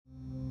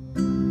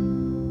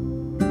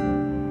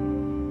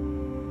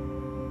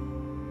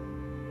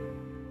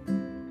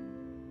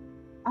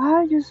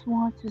just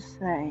want to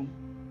say,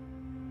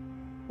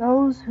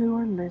 those who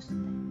are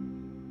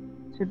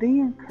listening, to be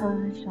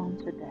encouraged on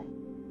today.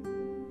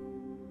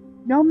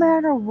 No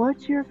matter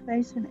what you're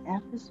facing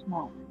at this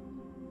moment,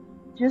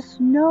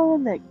 just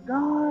know that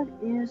God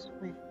is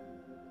with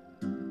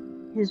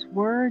you. His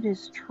word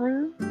is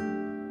true.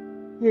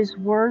 His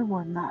word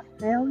will not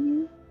fail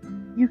you.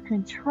 You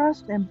can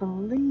trust and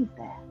believe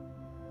that.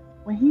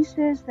 When He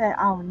says that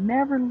I'll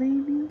never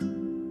leave you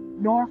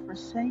nor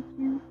forsake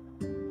you,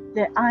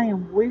 that I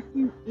am with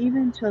you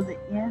even till the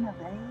end of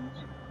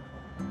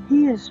age,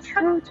 He is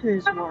true to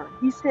His word.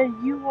 He said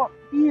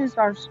He is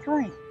our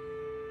strength.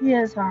 He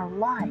is our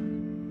life.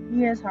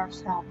 He is our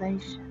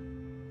salvation.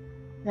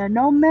 Now,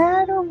 no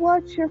matter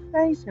what you're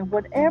facing,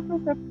 whatever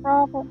the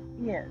problem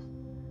is,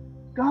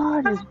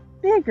 God is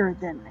bigger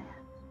than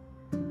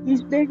that.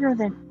 He's bigger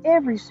than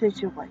every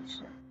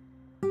situation.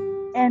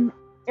 And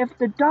if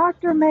the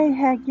doctor may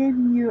have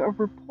given you a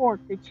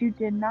report that you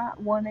did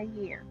not want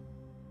to hear,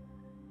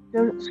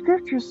 the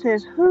scripture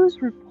says,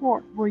 whose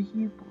report will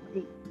you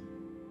believe?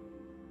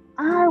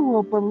 I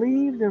will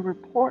believe the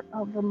report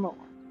of the Lord.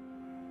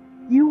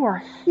 You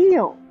are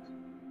healed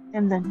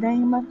in the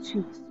name of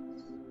Jesus.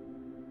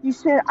 He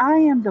said, I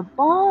am the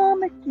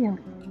balm of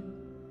Gilead.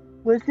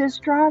 With His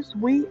stripes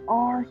we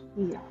are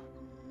healed.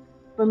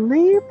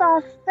 Believe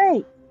by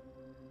faith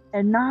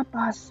and not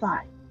by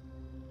sight.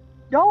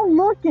 Don't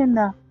look in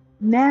the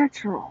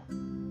natural,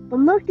 but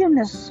look in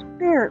the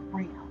spirit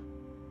realm.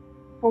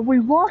 For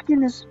we walk in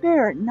the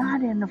spirit,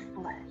 not in the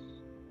flesh.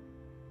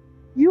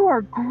 You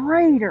are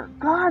greater.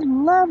 God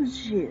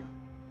loves you.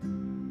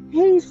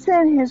 He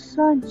sent His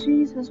Son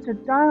Jesus to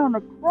die on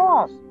the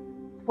cross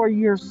for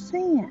your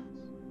sins.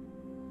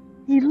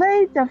 He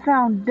laid the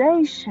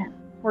foundation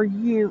for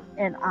you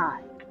and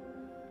I.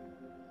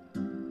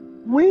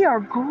 We are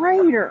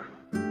greater.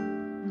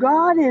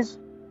 God is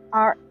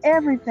our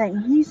everything.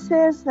 He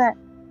says that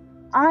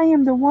I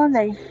am the one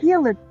that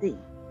healeth thee.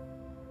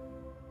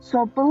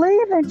 So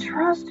believe and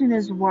trust in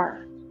His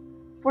word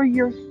for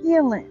your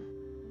healing,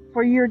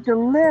 for your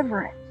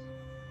deliverance,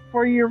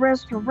 for your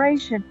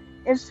restoration.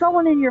 If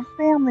someone in your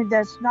family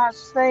that's not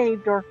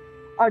saved, or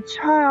a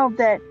child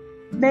that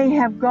may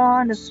have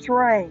gone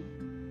astray,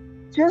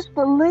 just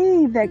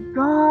believe that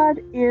God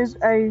is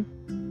a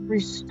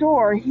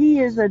restorer. He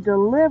is a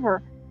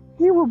deliverer.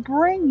 He will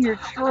bring your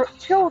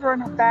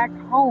children back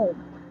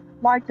home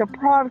like the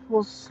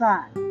prodigal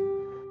son.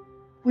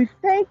 We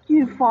thank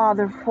you,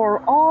 Father,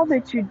 for all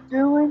that you're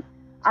doing.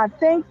 I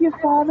thank you,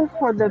 Father,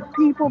 for the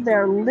people that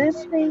are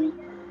listening,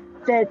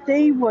 that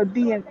they would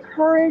be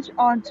encouraged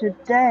on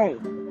today,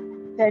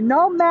 that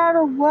no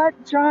matter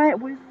what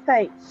giant we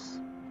face,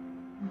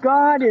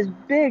 God is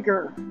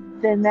bigger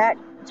than that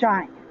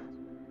giant.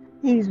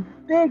 He's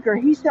bigger.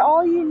 He said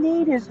all you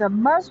need is a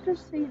mustard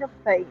seed of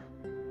faith,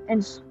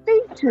 and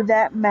speak to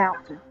that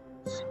mountain.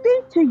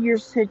 Speak to your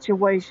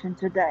situation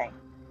today.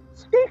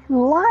 Speak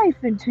life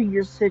into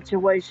your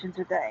situation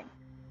today.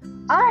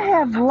 I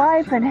have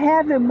life and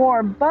have it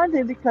more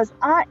abundant because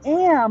I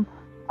am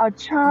a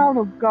child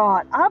of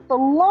God. I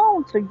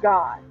belong to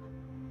God.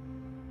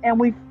 And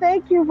we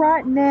thank you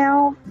right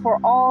now for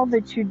all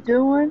that you're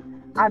doing.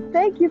 I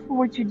thank you for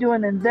what you're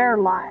doing in their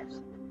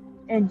lives.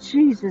 In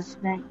Jesus'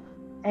 name,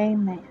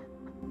 amen.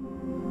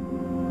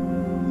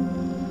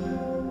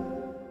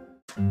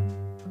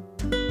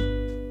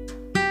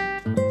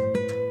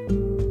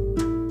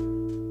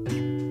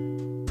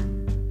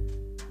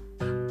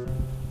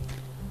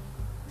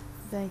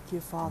 Thank you,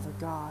 Father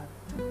God.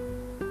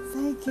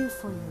 Thank you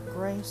for your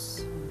grace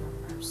and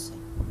your mercy.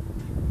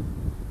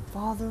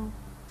 Father,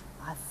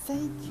 I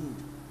thank you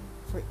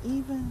for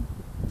even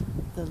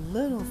the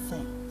little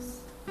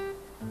things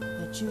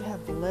that you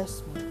have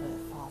blessed me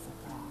with, Father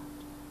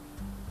God.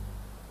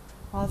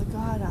 Father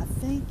God, I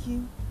thank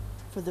you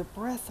for the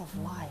breath of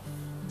life.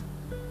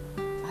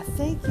 I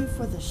thank you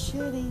for the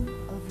shedding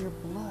of your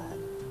blood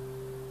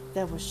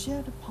that was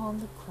shed upon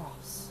the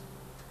cross.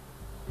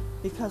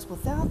 Because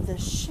without the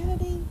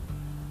shedding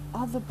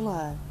of the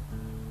blood,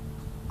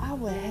 I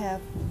would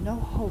have no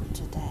hope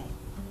today.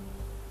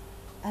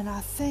 And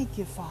I thank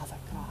you, Father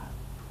God.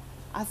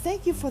 I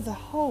thank you for the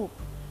hope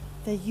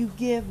that you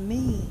give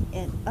me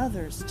and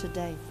others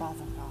today,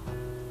 Father God.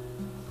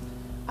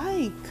 I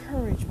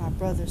encourage my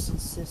brothers and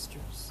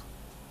sisters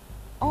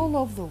all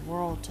over the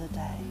world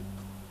today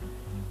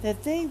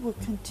that they will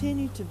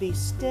continue to be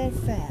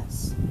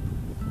steadfast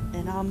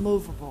and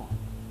unmovable,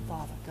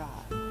 Father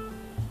God.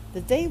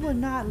 That they will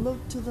not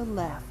look to the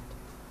left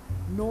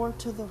nor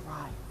to the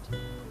right.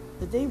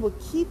 That they will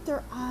keep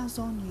their eyes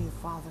on you,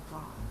 Father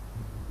God.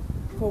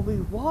 For we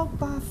walk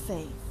by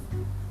faith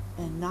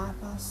and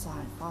not by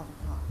sight, Father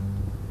God.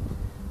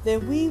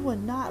 That we will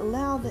not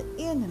allow the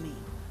enemy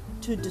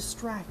to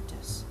distract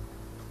us,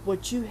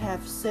 what you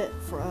have set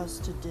for us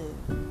to do.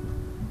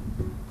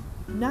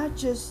 Not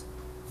just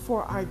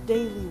for our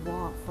daily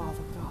walk,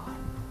 Father God,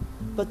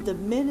 but the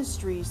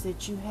ministries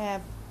that you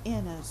have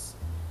in us,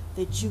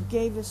 that you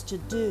gave us to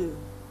do.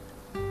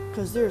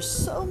 Because there's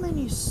so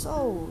many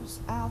souls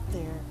out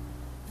there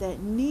that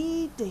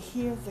need to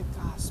hear the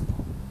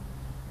gospel.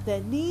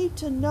 that need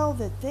to know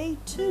that they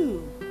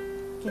too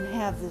can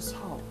have this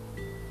hope.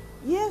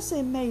 Yes,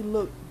 it may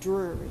look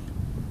dreary.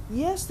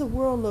 Yes, the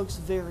world looks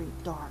very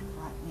dark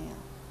right now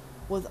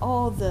with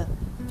all the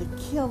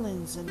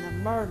killings and the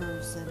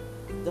murders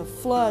and the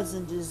floods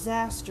and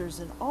disasters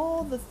and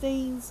all the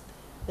things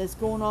that's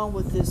going on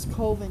with this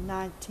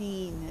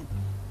COVID-19. And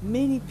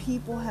many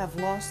people have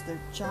lost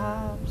their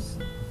jobs.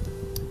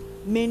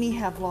 Many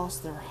have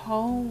lost their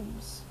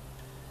homes.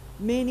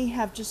 Many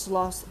have just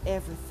lost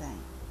everything.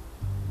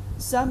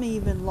 Some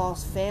even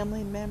lost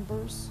family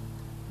members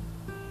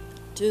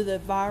to the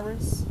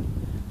virus,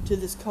 to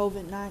this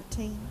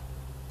COVID-19.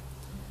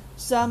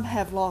 Some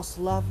have lost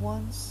loved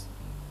ones,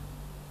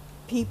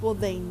 people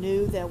they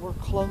knew that were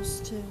close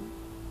to.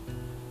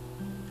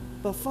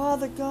 But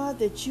Father God,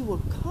 that you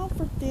will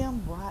comfort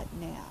them right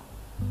now.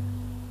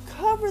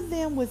 Cover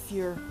them with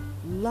your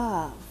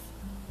love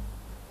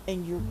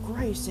and your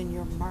grace and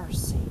your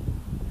mercy.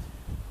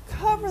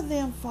 Cover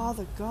them,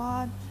 Father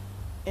God,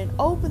 and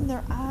open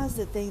their eyes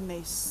that they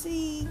may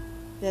see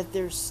that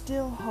there's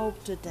still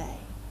hope today.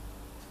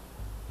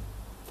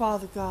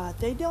 Father God,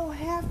 they don't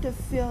have to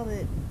fill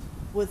it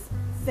with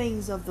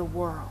things of the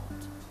world.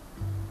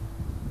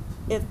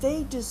 If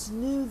they just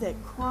knew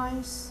that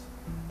Christ,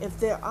 if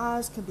their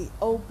eyes could be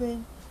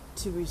open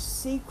to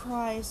receive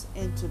Christ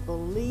and to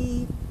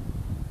believe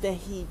that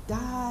He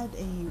died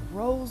and He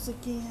rose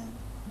again,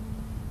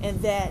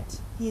 and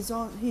that He's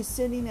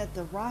sitting at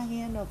the right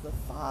hand of the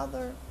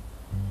Father,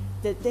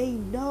 that they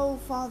know,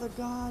 Father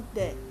God,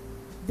 that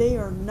they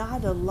are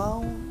not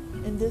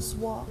alone in this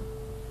walk,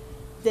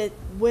 that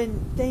when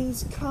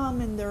things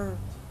come in their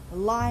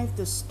life,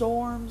 the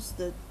storms,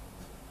 the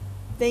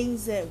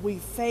things that we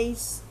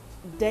face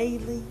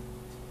daily,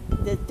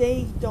 that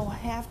they don't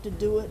have to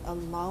do it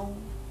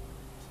alone,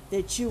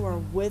 that you are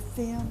with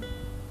them.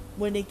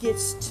 When it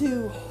gets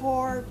too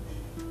hard,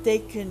 they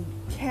can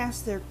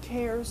cast their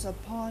cares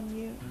upon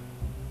you.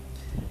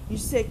 You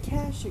said,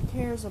 cast your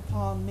cares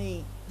upon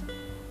me,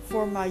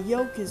 for my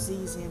yoke is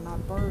easy and my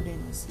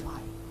burden is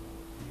light.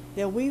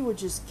 That we would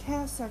just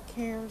cast our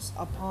cares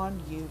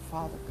upon you,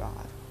 Father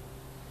God.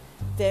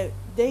 That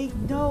they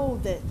know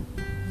that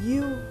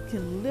you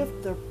can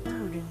lift their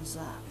burdens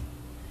up.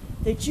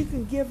 That you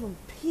can give them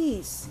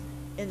peace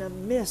in the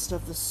midst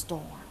of the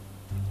storm.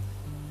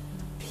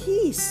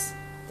 Peace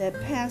that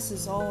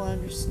passes all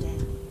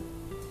understanding.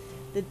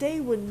 That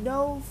they would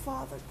know,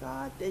 Father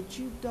God, that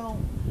you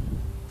don't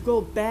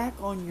go back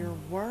on your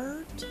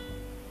word.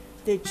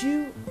 That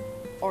you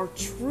are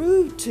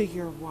true to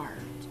your word.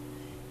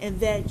 And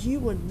that you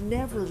would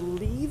never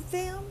leave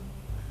them,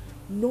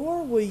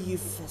 nor will you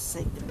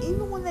forsake them,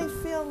 even when they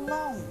feel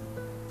alone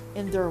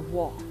in their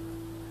walk.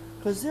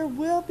 Because there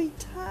will be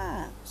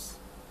times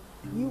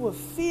you will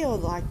feel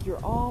like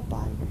you're all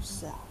by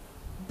yourself.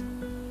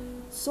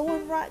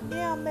 Someone right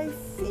now may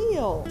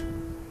feel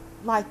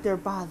like they're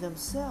by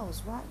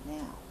themselves right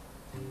now.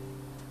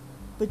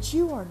 But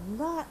you are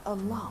not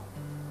alone.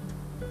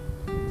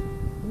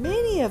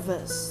 Many of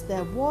us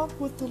that walk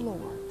with the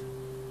Lord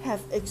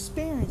have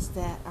experienced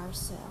that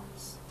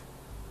ourselves.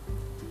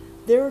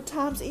 There are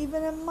times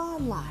even in my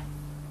life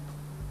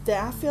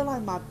that I feel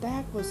like my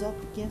back was up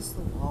against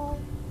the wall.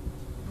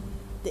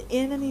 The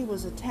enemy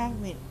was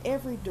attacking me in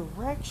every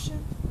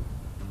direction.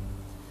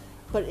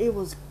 But it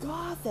was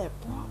God that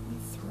brought me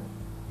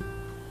through.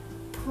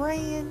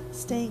 Praying,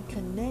 staying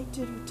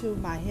connected to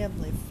my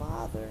Heavenly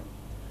Father,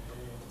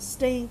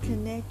 staying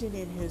connected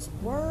in His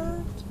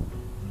Word,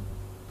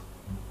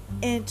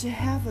 and to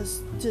have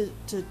us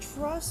to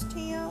trust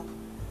Him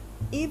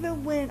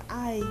even when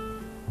I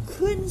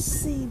couldn't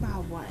see my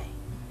way,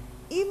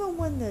 even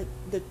when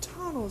the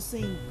tunnel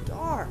seemed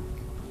dark.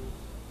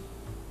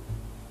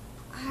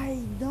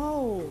 I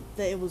know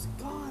that it was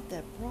God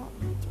that brought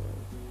me through.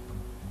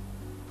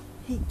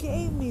 He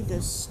gave me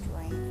the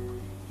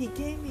strength. He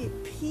gave me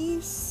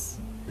peace.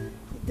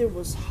 There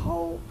was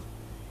hope.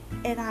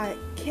 And I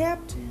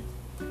kept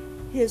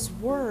His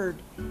Word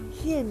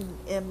hidden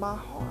in my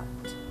heart.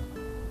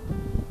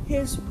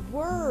 His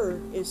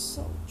Word is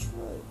so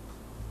true.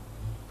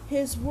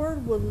 His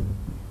Word will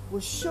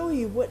show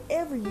you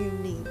whatever you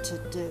need to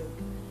do.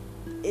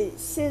 It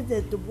said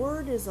that the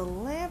Word is a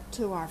lamp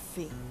to our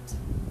feet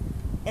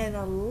and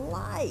a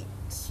light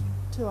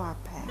to our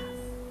path.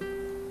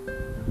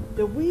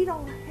 That we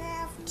don't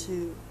have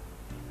to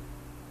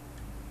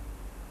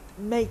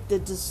make the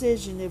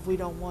decision if we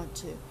don't want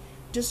to.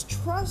 Just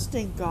trust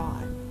in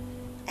God.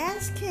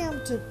 Ask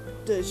Him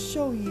to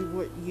show you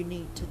what you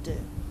need to do.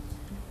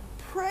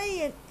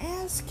 Pray and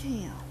ask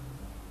Him.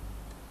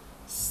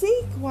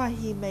 Seek while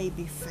He may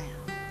be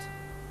found.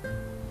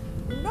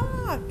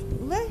 Knock.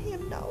 Let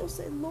Him know.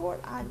 Say, Lord,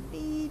 I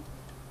need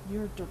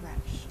your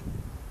direction.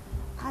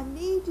 I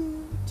need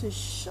you to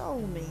show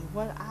me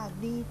what I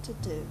need to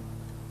do,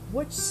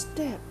 which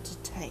step to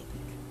take,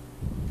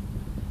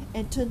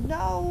 and to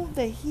know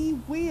that He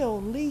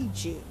will lead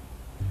you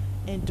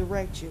and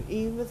direct you,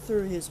 either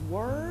through His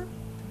Word,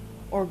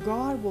 or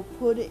God will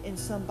put it in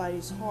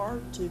somebody's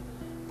heart to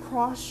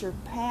cross your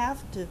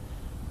path,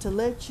 to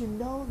let you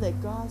know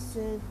that God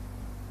said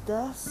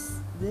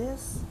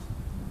this,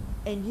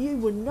 and you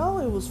would know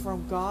it was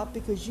from God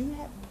because you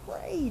had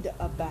prayed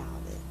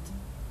about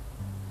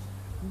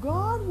it.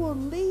 God will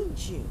lead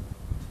you.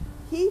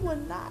 He will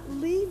not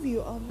leave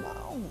you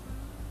alone.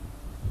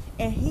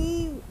 And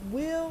He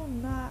will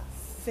not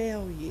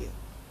fail you.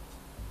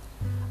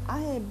 I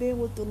have been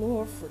with the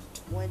Lord for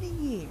 20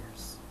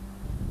 years.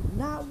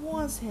 Not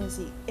once has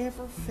He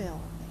ever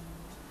failed me.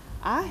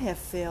 I have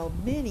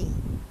failed many,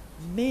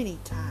 many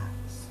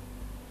times.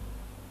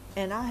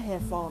 And I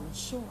have fallen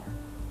short.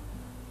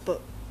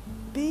 But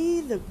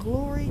be the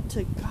glory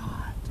to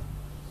God.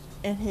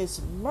 And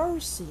His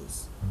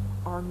mercies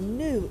are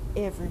new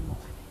every morning.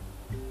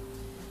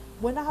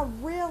 When I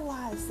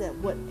realize that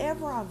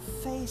whatever I'm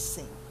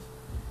facing,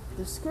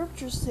 the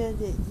scripture said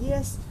that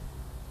yes,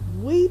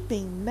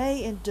 weeping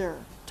may endure.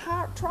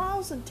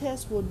 Trials and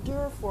tests will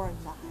endure for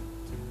a night.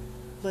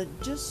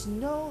 But just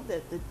know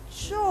that the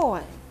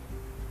joy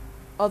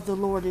of the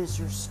Lord is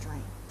your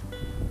strength.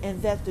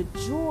 And that the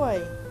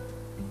joy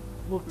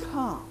will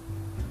come.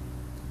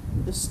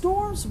 The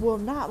storms will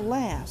not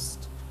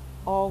last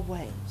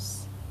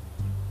always.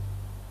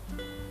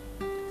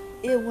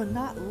 It will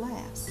not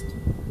last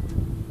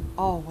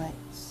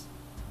always.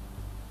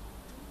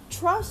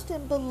 Trust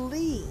and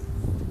believe.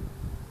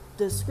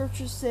 The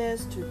scripture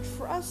says to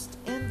trust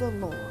in the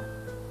Lord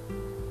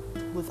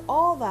with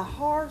all thy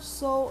heart,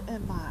 soul,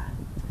 and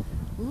mind.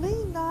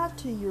 Lean not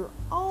to your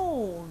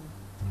own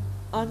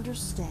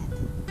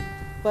understanding,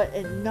 but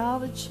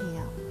acknowledge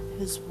Him,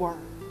 His word,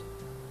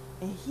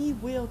 and He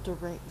will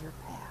direct your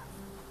path.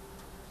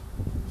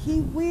 He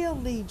will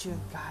lead you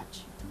and guide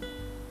you.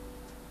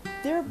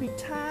 There'll be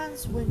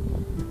times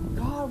when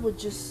God will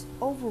just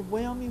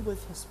overwhelm you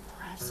with His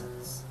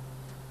presence.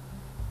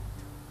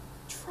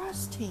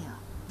 Trust Him.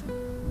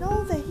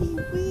 Know that He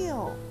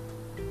will.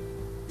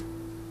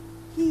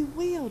 He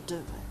will do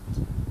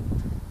it.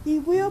 He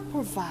will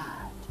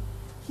provide.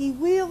 He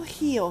will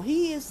heal.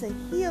 He is a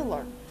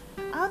healer.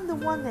 I'm the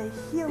one that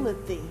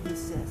healeth thee, He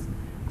says.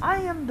 I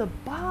am the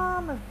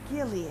balm of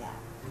Gilead.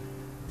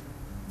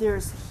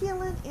 There's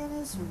healing in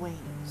His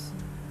wings.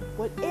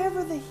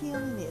 Whatever the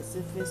healing is,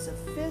 if it's a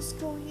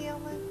physical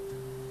healing,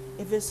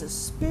 if it's a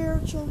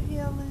spiritual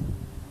healing,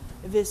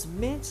 if it's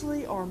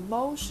mentally or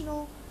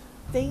emotional,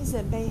 things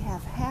that may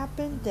have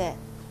happened that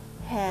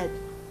had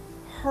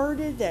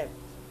hurted, that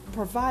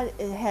provided,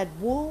 it had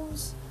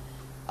wounds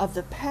of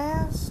the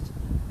past,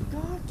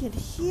 God can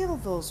heal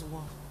those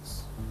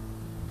wounds.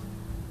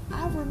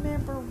 I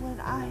remember when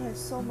I had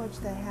so much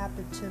that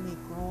happened to me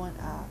growing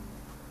up.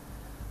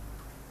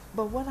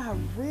 But when I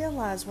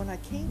realized, when I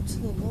came to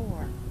the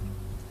Lord,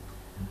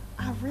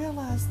 I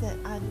realized that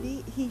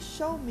He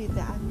showed me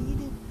that I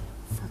needed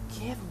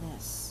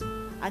forgiveness.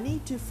 I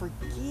need to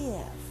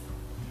forgive.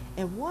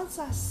 And once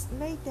I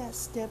made that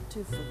step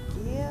to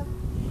forgive,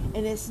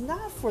 and it's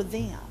not for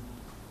them.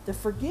 The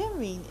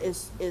forgiving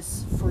is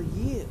for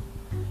you.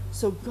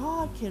 So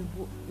God can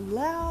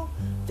allow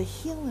the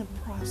healing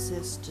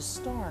process to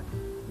start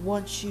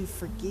once you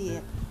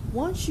forgive.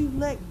 Once you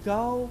let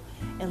go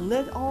and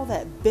let all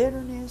that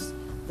bitterness,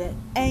 that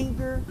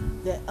anger,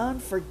 that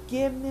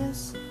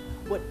unforgiveness,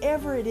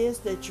 whatever it is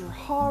that you're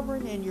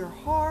harboring in your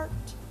heart,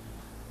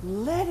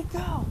 let it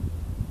go.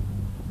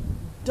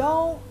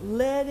 Don't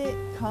let it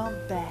come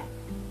back.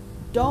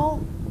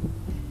 Don't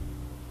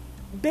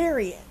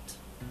bury it.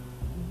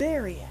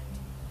 Bury it.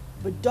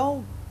 But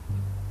don't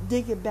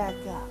dig it back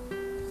up.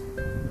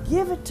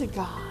 Give it to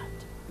God.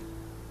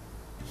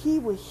 He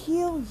will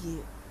heal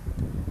you.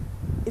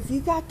 If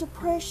you got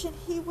depression,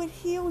 He would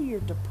heal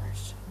your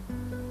depression.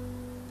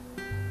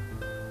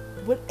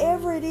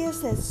 Whatever it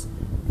is that's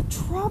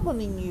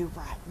troubling you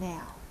right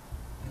now,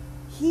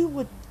 He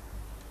would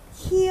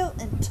heal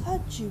and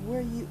touch you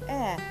where you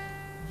at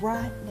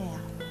right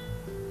now.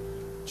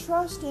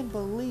 Trust and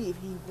believe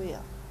He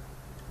will.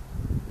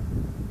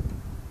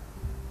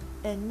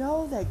 And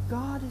know that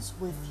God is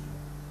with you.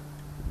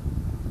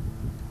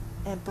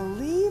 And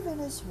believe in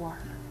His word.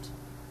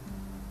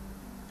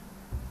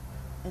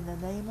 In the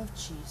name of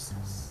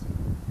Jesus.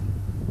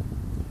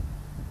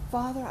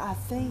 Father, I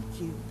thank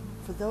you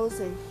for those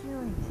that are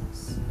hearing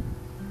this.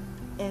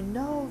 And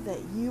know that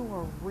you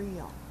are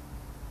real.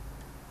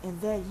 And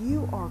that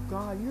you are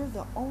God. You're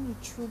the only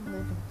true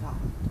living God.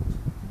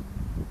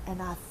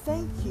 And I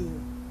thank you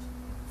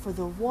for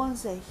the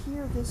ones that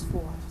hear this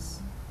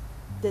voice.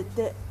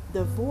 That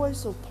the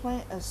voice will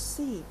plant a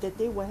seed. That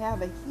they will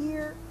have a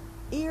ear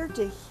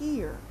to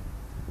hear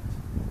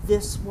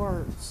this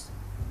words.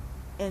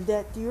 And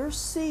that your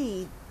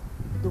seed,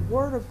 the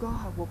word of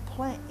God, will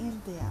plant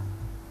in them.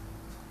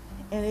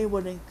 And it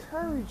would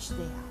encourage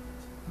them.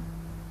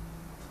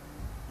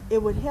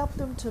 It would help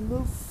them to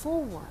move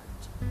forward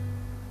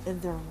in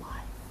their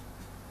life.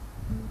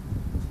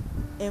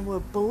 And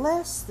will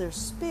bless their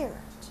spirit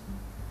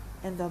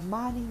in the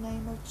mighty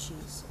name of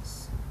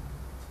Jesus.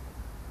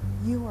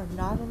 You are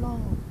not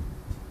alone.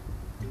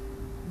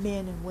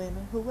 Men and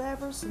women,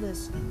 whoever's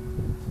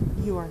listening,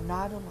 you are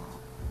not alone.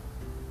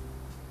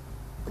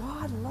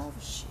 God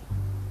loves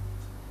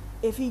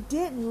you. If He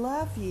didn't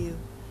love you,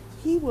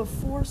 He will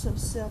force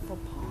himself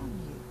upon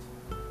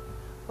you.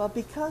 But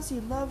because he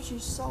loves you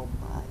so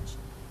much,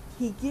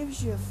 he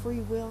gives you a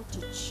free will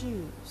to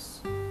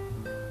choose.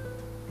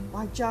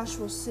 Like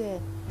Joshua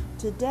said,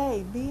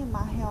 today me and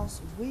my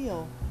house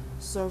will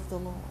serve the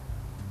Lord.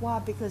 Why?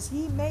 Because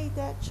he made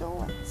that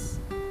choice.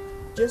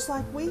 Just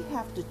like we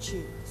have to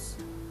choose.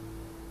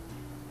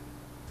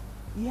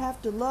 You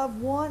have to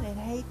love one and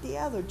hate the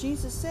other.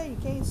 Jesus said you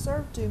can't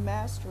serve two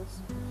masters.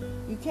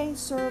 You can't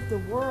serve the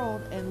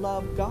world and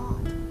love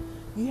God.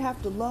 You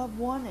have to love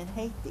one and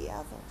hate the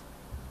other.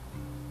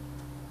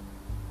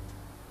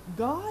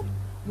 God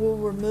will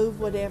remove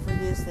whatever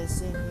it is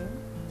that's in you.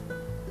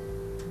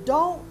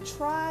 Don't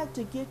try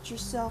to get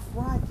yourself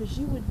right, because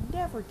you would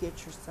never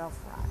get yourself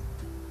right.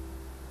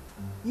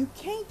 You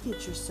can't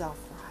get yourself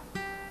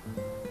right.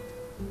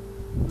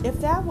 If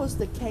that was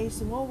the case,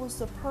 then what was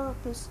the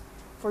purpose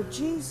for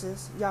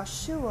Jesus,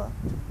 Yeshua,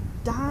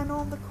 dying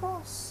on the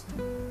cross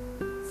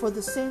for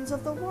the sins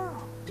of the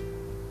world?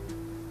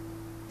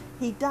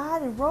 He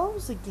died and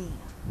rose again.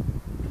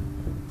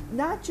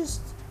 Not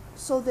just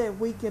so that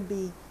we can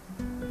be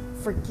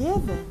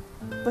forgiven,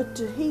 but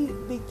he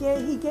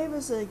gave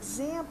us an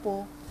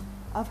example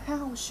of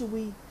how should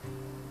we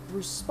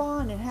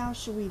respond and how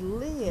should we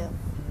live.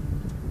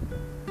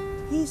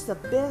 He's the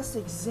best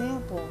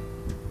example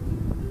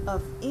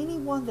of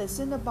anyone that's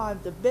in the Bible.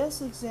 The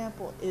best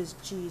example is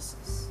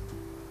Jesus.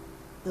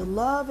 The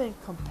love and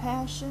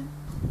compassion.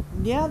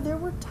 Yeah, there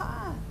were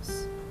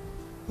times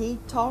he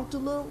talked a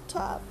little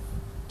tough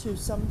to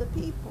some of the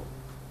people.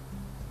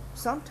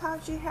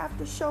 Sometimes you have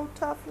to show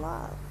tough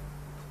love.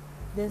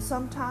 Then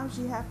sometimes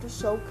you have to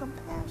show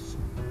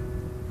compassion.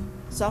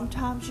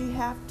 Sometimes you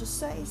have to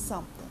say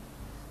something.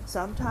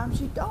 Sometimes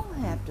you don't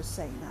have to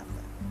say nothing.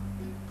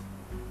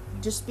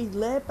 Just be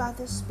led by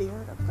the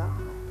Spirit of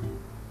God.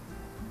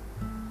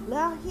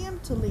 Allow him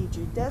to lead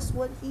you. That's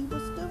what he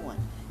was doing.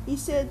 He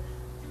said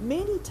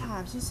many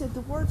times, he said,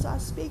 the words I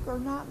speak are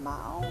not my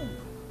own,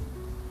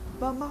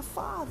 but my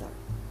Father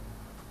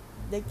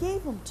that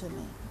gave them to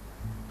me.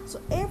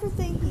 So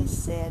everything he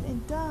said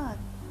and done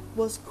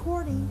was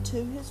according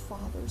to his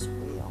Father's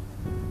will.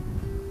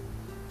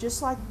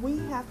 Just like we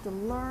have to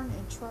learn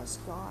and trust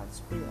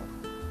God's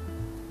will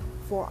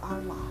for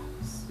our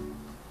lives.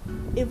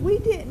 If we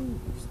didn't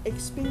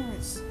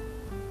experience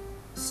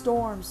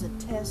storms and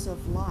tests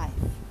of life,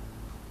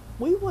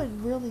 we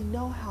wouldn't really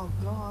know how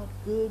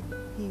good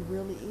he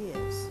really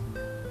is.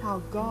 How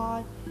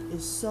God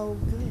is so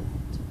good.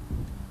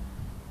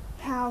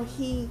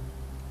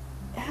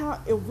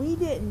 If we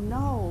didn't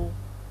know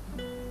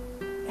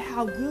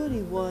how good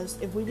he was,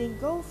 if we didn't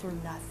go through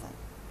nothing.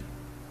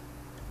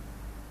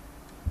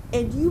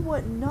 And you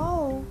wouldn't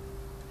know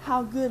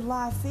how good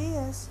life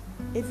is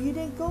if you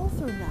didn't go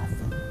through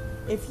nothing.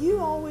 If you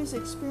always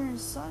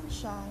experience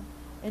sunshine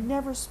and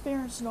never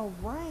experience no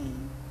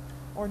rain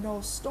or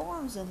no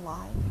storms in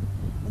life,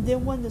 and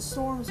then when the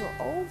storms are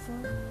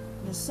over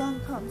and the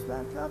sun comes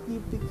back up, you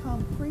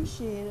become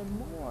appreciative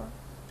more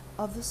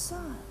of the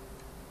sun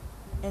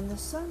and the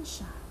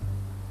sunshine.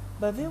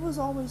 But if it was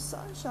always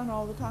sunshine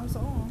all the time, so,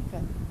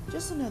 okay,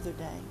 just another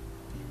day.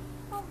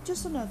 Oh,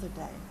 just another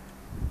day.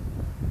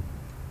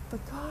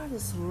 But God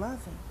is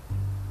loving.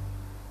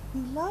 He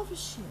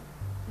loves you.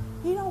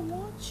 He don't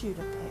want you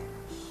to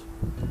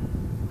perish.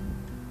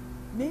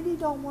 Many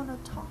don't want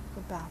to talk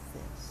about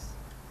this.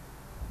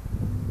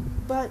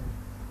 But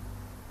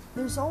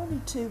there's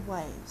only two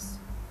ways.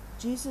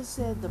 Jesus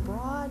said the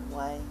broad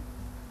way,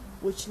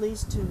 which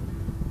leads to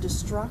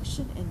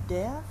destruction and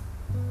death,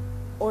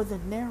 or the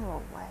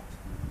narrow way,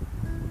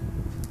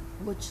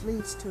 which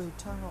leads to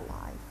eternal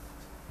life.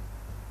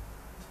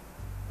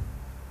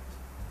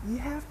 You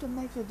have to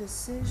make a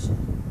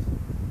decision.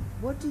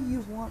 What do you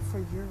want for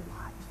your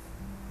life?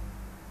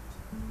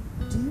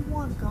 Do you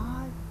want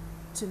God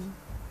to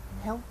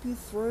help you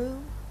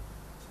through?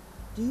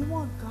 Do you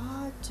want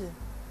God to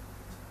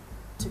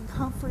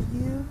comfort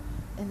you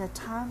in the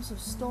times of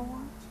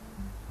storm?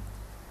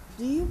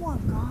 Do you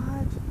want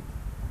God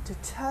to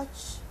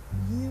touch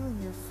you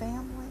and your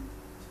family,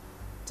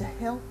 to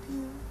help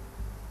you,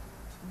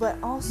 but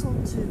also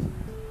to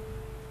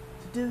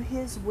do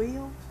his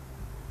will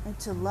and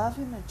to love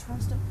him and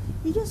trust him?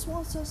 He just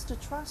wants us to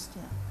trust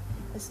him.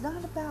 It's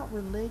not about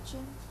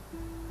religion.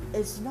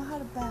 It's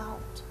not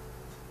about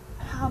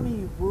how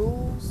many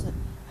rules and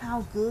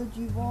how good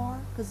you are,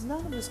 because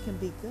none of us can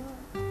be good.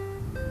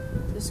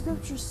 The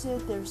scripture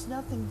said there's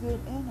nothing good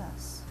in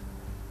us,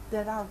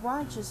 that our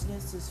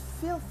righteousness is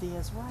filthy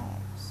as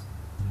rags.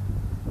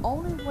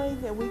 Only way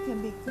that we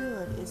can be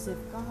good is if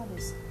God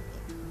is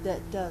that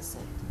does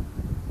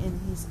it, and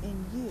he's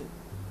in you.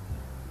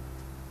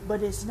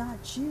 But it's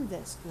not you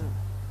that's good.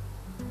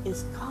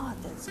 It's God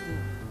that's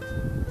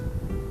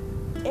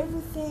good.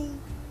 Everything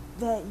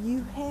that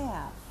you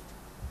have,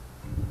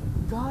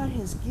 God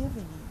has given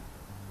you.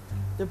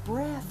 The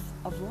breath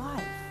of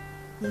life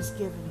he's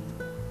given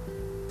you.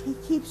 He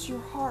keeps your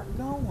heart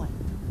going.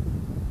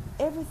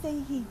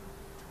 Everything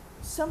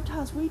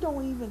sometimes we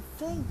don't even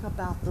think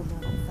about the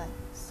little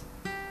things.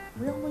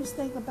 We always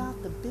think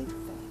about the big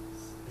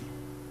things.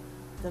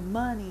 the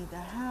money, the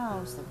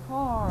house, the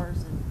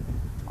cars, and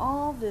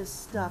all this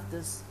stuff.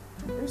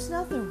 There's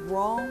nothing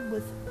wrong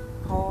with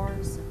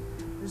cars.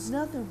 There's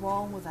nothing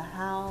wrong with a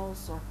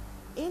house or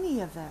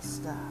any of that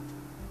stuff.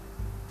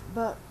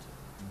 But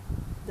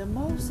the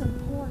most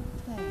important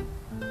thing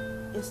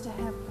is to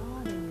have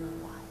God in your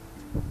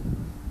life.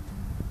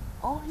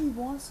 All He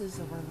wants is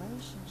a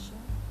relationship.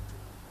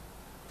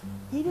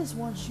 He just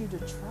wants you to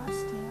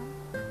trust Him.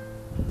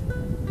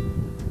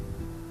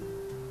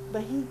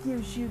 But He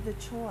gives you the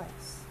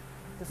choice,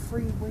 the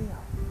free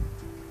will.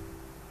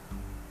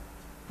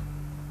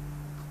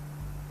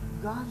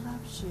 God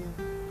loves you,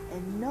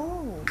 and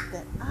know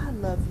that I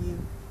love you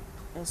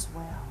as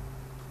well.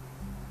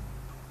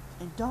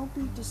 And don't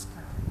be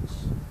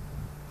discouraged.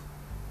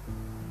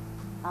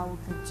 I will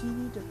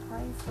continue to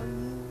pray for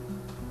you.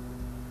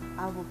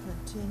 I will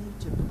continue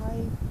to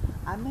pray.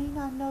 I may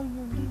not know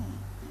your name,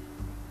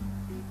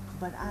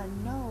 but I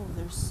know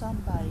there's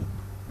somebody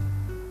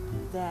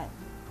that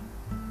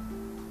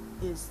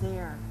is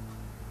there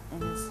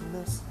and is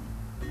listening.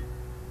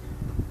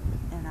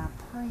 And I'm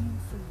praying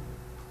for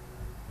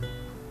you.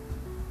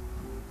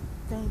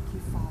 Thank you,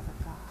 Father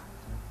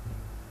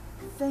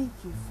God. Thank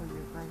you for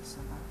your grace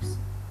and mercy.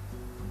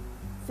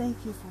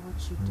 Thank you for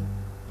what you do.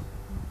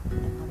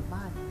 In the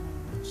mighty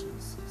name of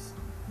Jesus.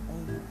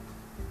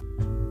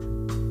 Amen.